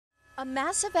A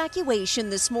mass evacuation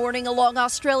this morning along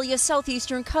Australia's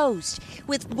southeastern coast,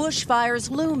 with bushfires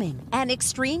looming and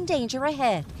extreme danger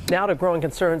ahead. Now to growing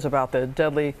concerns about the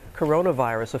deadly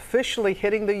coronavirus officially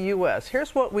hitting the U.S.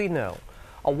 Here's what we know.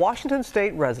 A Washington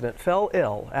state resident fell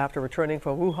ill after returning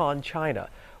from Wuhan, China,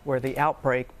 where the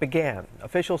outbreak began.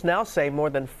 Officials now say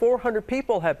more than 400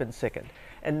 people have been sickened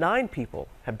and 9 people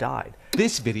have died.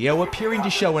 This video appearing to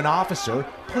show an officer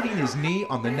putting his knee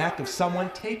on the neck of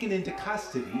someone taken into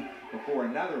custody before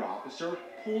another officer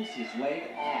pulls his leg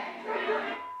off.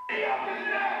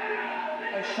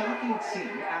 A shocking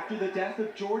scene after the death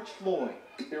of George Floyd.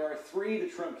 There are 3 the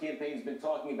Trump campaign's been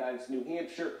talking about. It's New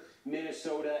Hampshire,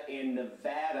 Minnesota, and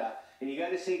Nevada. And you got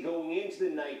to say, going into the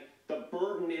night, the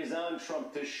burden is on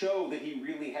Trump to show that he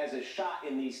really has a shot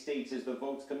in these states as the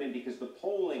votes come in, because the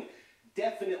polling,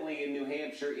 definitely in New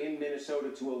Hampshire, in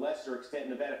Minnesota, to a lesser extent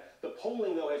Nevada, the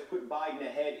polling, though, has put Biden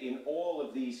ahead in all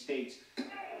of these states.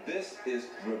 This is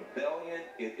rebellion,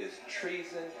 it is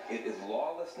treason, it is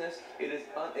lawlessness, it is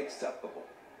unacceptable.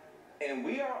 And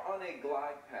we are on a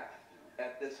glide path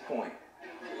at this point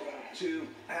to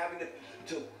having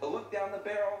to look down the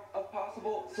barrel of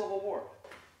possible civil war.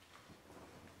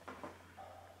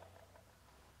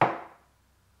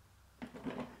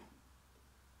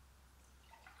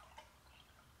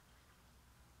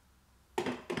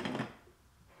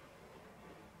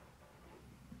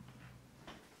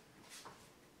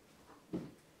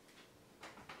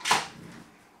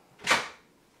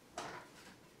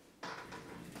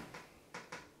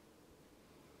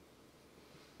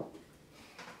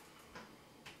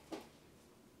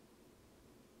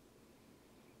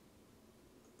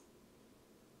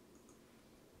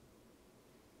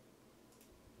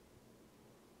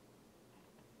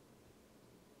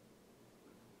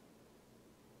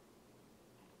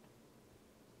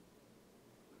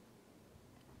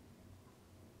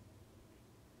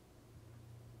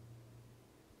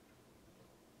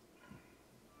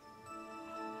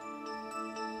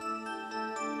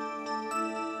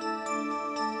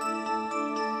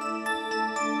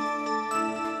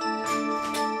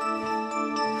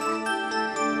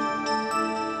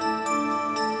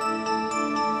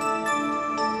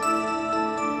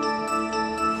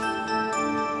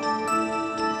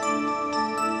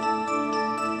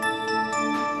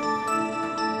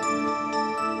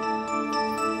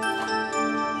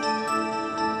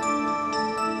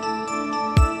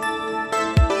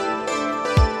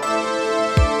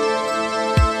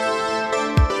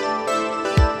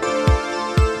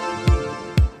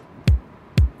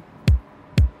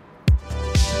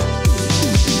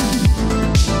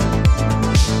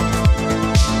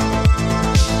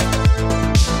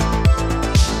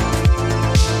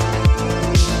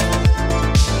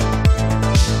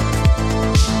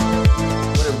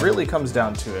 Comes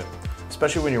down to it,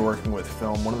 especially when you're working with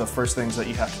film, one of the first things that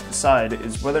you have to decide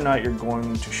is whether or not you're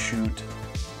going to shoot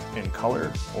in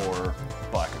color or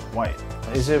black and white.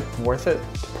 Is it worth it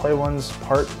to play one's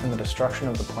part in the destruction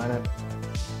of the planet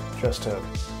just to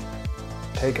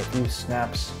take a few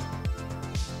snaps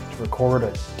to record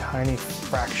a tiny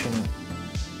fraction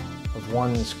of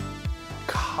one's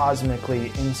cosmically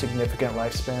insignificant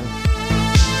lifespan?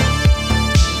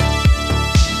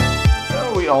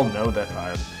 Well, we all know that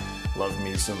I love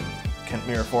me some Kent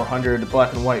Mirror 400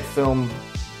 black and white film,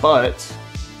 but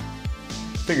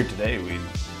figured today we'd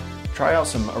try out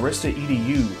some Arista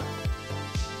EDU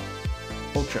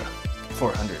Ultra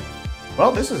 400.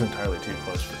 Well, this is entirely too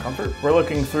close for comfort. We're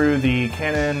looking through the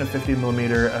Canon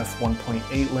 50mm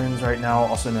f1.8 lens right now,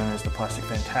 also known as the Plastic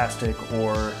Fantastic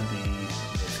or the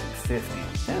Mission 50.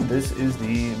 And this is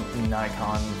the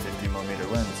Nikon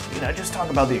 50mm lens. I just talk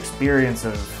about the experience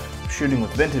of shooting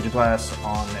with vintage glass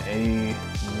on a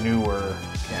newer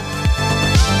camera.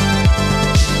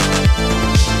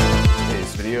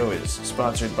 Today's video is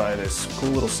sponsored by this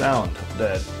cool little sound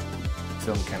that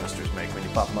film canisters make when you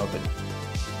pop them open.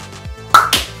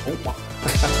 Oh.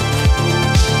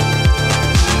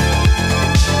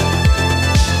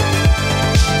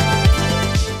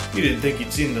 You didn't think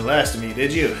you'd seen the last of me,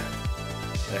 did you?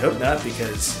 I hope not,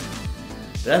 because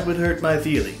that would hurt my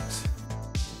feelings.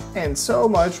 And so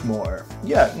much more.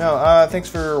 Yeah, no, thanks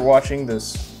for watching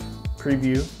this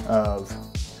preview of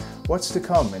what's to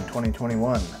come in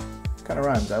 2021. Kind of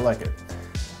rhymes, I like it.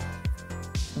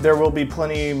 There will be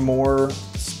plenty more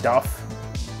stuff.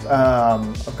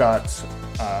 I've got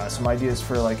some ideas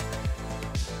for like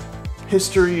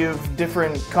history of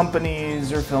different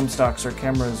companies or film stocks or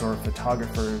cameras or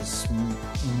photographers,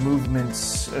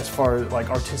 movements as far as like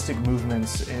artistic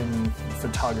movements in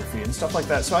photography and stuff like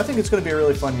that. So I think it's going to be a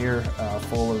really fun year,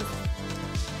 full of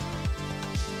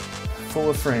full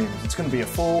of frames. It's going to be a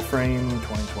full frame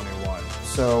 2021.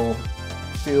 So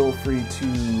feel free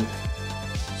to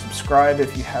subscribe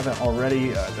if you haven't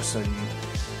already, just so you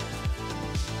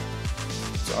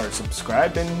are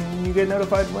subscribed and you get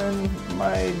notified when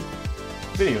my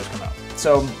videos come out.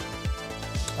 So,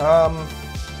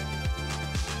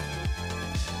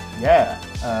 yeah,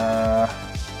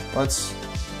 let's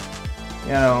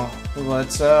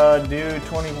do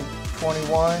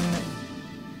 2021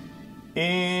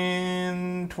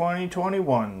 in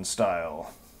 2021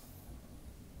 style.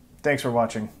 Thanks for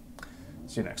watching.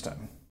 See you next time.